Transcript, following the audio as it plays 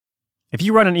If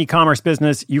you run an e-commerce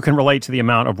business, you can relate to the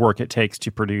amount of work it takes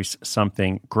to produce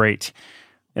something great.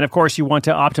 And of course, you want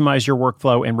to optimize your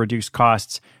workflow and reduce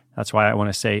costs. That's why I want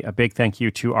to say a big thank you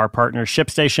to our partner,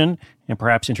 ShipStation, and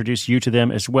perhaps introduce you to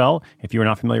them as well. If you are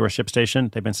not familiar with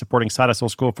ShipStation, they've been supporting Side Hustle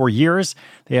School for years.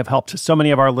 They have helped so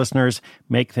many of our listeners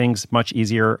make things much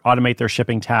easier, automate their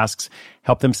shipping tasks,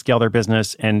 help them scale their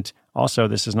business, and also,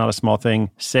 this is not a small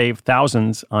thing, save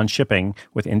thousands on shipping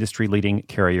with industry-leading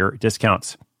carrier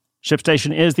discounts.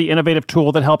 ShipStation is the innovative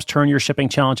tool that helps turn your shipping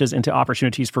challenges into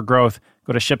opportunities for growth.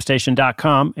 Go to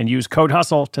ShipStation.com and use code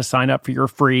HUSTLE to sign up for your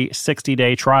free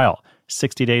 60-day trial.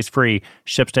 60 days free.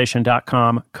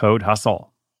 ShipStation.com, code HUSTLE.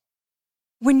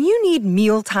 When you need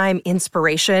mealtime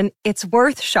inspiration, it's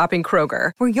worth shopping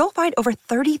Kroger, where you'll find over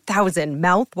 30,000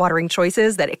 mouth-watering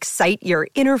choices that excite your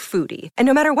inner foodie. And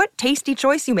no matter what tasty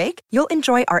choice you make, you'll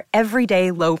enjoy our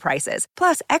everyday low prices,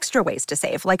 plus extra ways to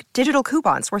save, like digital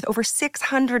coupons worth over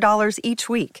 $600 each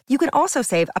week. You can also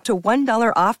save up to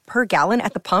 $1 off per gallon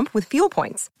at the pump with fuel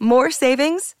points. More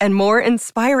savings and more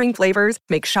inspiring flavors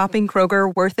make shopping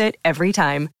Kroger worth it every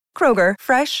time. Kroger,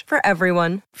 fresh for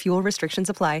everyone. Fuel restrictions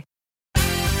apply.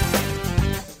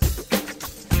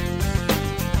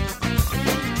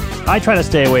 I try to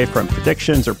stay away from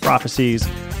predictions or prophecies.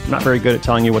 I'm not very good at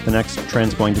telling you what the next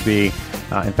trend's going to be.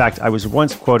 In fact, I was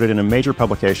once quoted in a major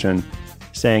publication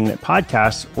saying that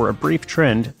podcasts were a brief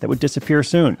trend that would disappear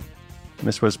soon. And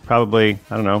this was probably,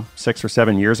 6 or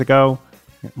 7 years ago,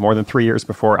 more than 3 years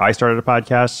before I started a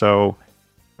podcast. So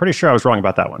pretty sure I was wrong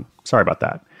about that one. Sorry about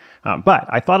that. But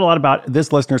I thought a lot about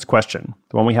this listener's question,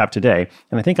 the one we have today,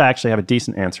 and I think I actually have a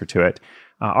decent answer to it.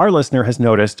 Our listener has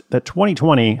noticed that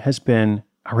 2020 has been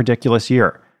a ridiculous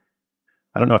year.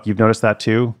 I don't know if you've noticed that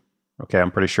too. Okay,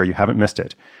 I'm pretty sure you haven't missed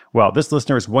it. Well, this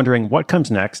listener is wondering what comes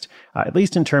next, at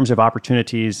least in terms of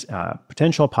opportunities,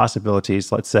 potential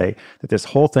possibilities. Let's say that this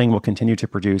whole thing will continue to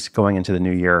produce going into the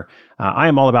new year. I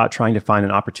am all about trying to find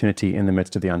an opportunity in the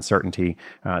midst of the uncertainty.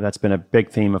 That's been a big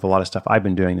theme of a lot of stuff I've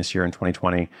been doing this year in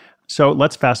 2020. So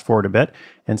let's fast forward a bit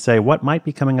and say what might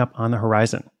be coming up on the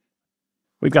horizon.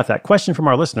 We've got that question from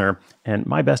our listener and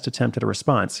my best attempt at a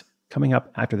response coming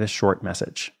up after this short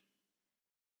message.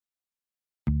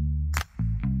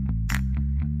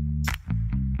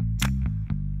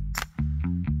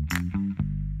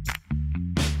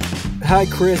 Hi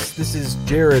Chris, this is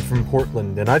Jared from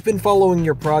Portland, and I've been following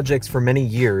your projects for many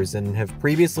years and have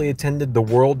previously attended the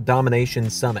World Domination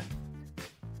Summit.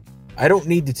 I don't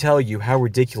need to tell you how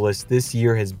ridiculous this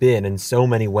year has been in so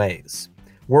many ways.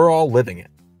 We're all living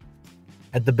it.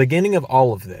 At the beginning of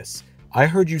all of this, I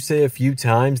heard you say a few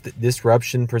times that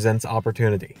disruption presents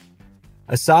opportunity.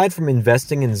 Aside from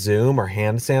investing in Zoom or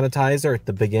hand sanitizer at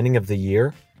the beginning of the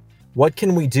year, what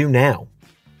can we do now?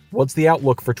 What's the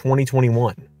outlook for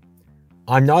 2021?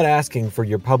 I'm not asking for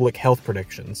your public health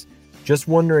predictions, just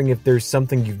wondering if there's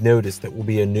something you've noticed that will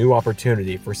be a new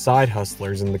opportunity for side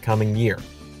hustlers in the coming year.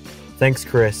 Thanks,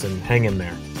 Chris, and hang in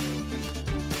there.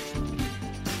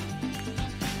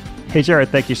 Hey, Jared,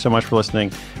 thank you so much for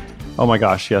listening. Oh my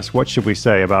gosh, yes. What should we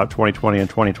say about 2020 and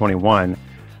 2021?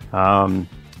 I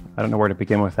don't know where to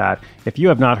begin with that. If you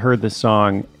have not heard the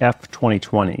song F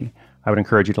 2020, I would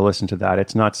encourage you to listen to that.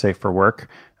 It's not safe for work.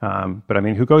 But I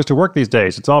mean, who goes to work these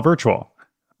days? It's all virtual.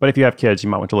 But if you have kids, you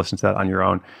might want to listen to that on your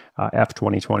own. F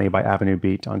 2020 by Avenue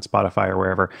Beat on Spotify or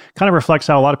wherever. Kind of reflects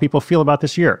how a lot of people feel about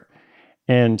this year.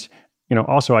 And,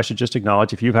 also I should just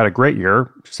acknowledge if you've had a great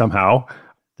year somehow,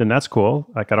 then that's cool.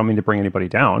 Like, I don't mean to bring anybody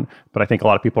down, but I think a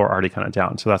lot of people are already kind of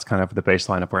down. So that's kind of the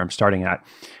baseline of where I'm starting at.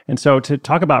 And so to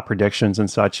talk about predictions and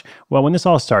such, well, when this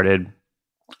all started,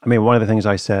 I mean, one of the things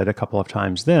I said a couple of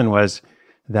times then was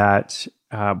that,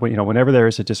 whenever there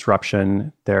is a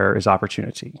disruption, there is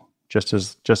opportunity. Just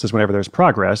as whenever there's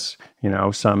progress,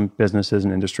 some businesses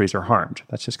and industries are harmed.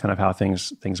 That's just kind of how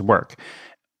things work.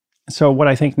 So what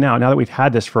I think now that we've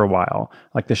had this for a while,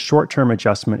 like the short-term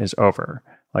adjustment is over.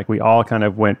 Like we all kind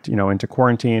of went, into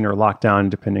quarantine or lockdown,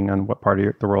 depending on what part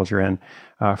of the world you're in,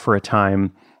 for a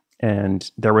time.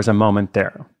 And there was a moment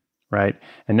there, right?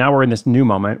 And now we're in this new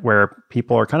moment where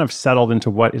people are kind of settled into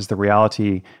what is the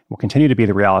reality, will continue to be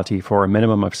the reality for a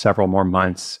minimum of several more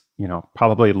months,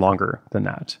 probably longer than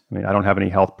that. I mean, I don't have any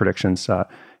health predictions,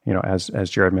 as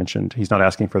Jared mentioned. He's not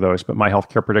asking for those, but my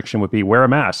healthcare prediction would be wear a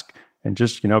mask and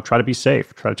just, try to be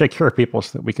safe, try to take care of people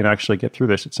so that we can actually get through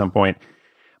this at some point.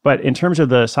 But in terms of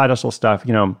the side hustle stuff,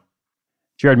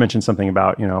 Jared mentioned something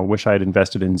about, wish I had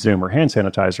invested in Zoom or hand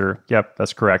sanitizer. Yep,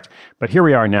 that's correct. But here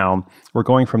we are now. We're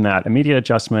going from that immediate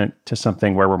adjustment to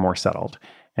something where we're more settled.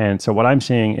 And so what I'm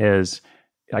seeing is,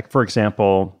 like, for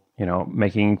example,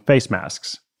 making face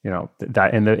masks.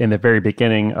 That in the very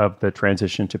beginning of the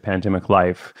transition to pandemic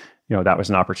life, that was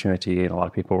an opportunity, and a lot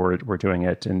of people were doing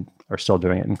it and are still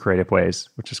doing it in creative ways,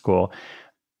 which is cool.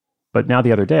 But now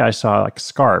the other day I saw like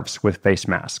scarves with face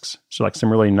masks. So like some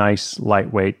really nice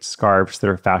lightweight scarves that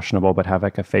are fashionable but have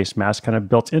like a face mask kind of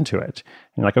built into it.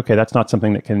 And you're like, okay, that's not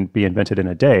something that can be invented in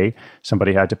a day.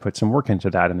 Somebody had to put some work into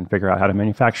that and then figure out how to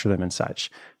manufacture them and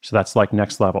such. So that's like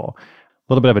next level. A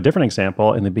little bit of a different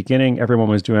example. In the beginning, everyone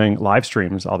was doing live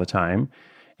streams all the time.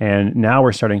 And now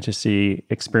we're starting to see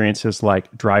experiences like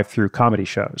drive-through comedy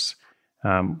shows.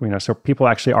 So people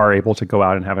actually are able to go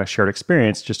out and have a shared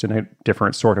experience just in a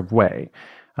different sort of way.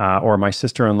 Or my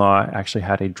sister-in-law actually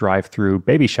had a drive-through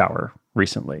baby shower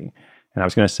recently. And I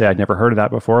was going to say I'd never heard of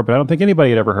that before, but I don't think anybody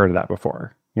had ever heard of that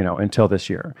before, until this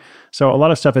year. So a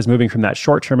lot of stuff is moving from that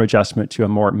short-term adjustment to a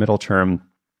more middle-term.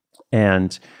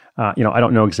 And, I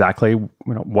don't know exactly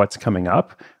what's coming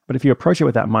up, but if you approach it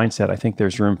with that mindset, I think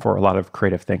there's room for a lot of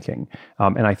creative thinking.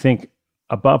 And I think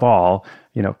above all,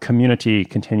 community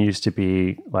continues to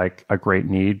be like a great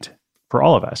need for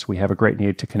all of us. We have a great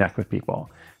need to connect with people.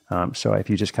 So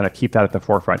if you just kind of keep that at the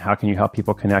forefront, how can you help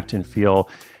people connect and feel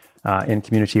in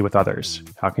community with others?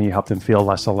 How can you help them feel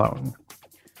less alone?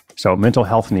 So mental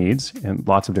health needs in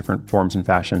lots of different forms and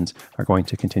fashions are going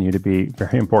to continue to be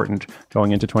very important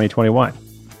going into 2021.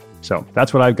 So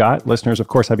that's what I've got. Listeners, of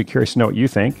course, I'd be curious to know what you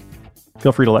think.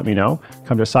 Feel free to let me know.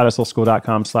 Come to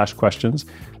sidehustleschool.com/questions.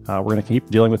 We're going to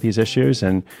keep dealing with these issues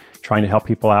and trying to help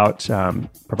people out,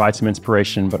 provide some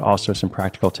inspiration, but also some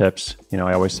practical tips.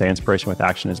 I always say inspiration with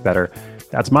action is better.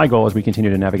 That's my goal as we continue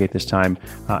to navigate this time.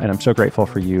 And I'm so grateful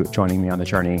for you joining me on the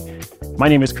journey. My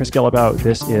name is Chris Guillebeau.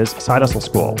 This is Side Hustle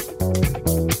School.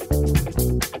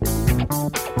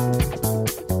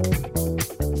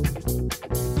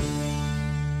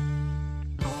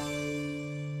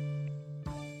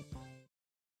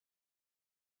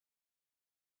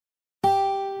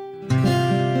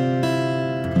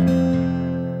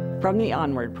 From the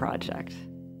Onward Project.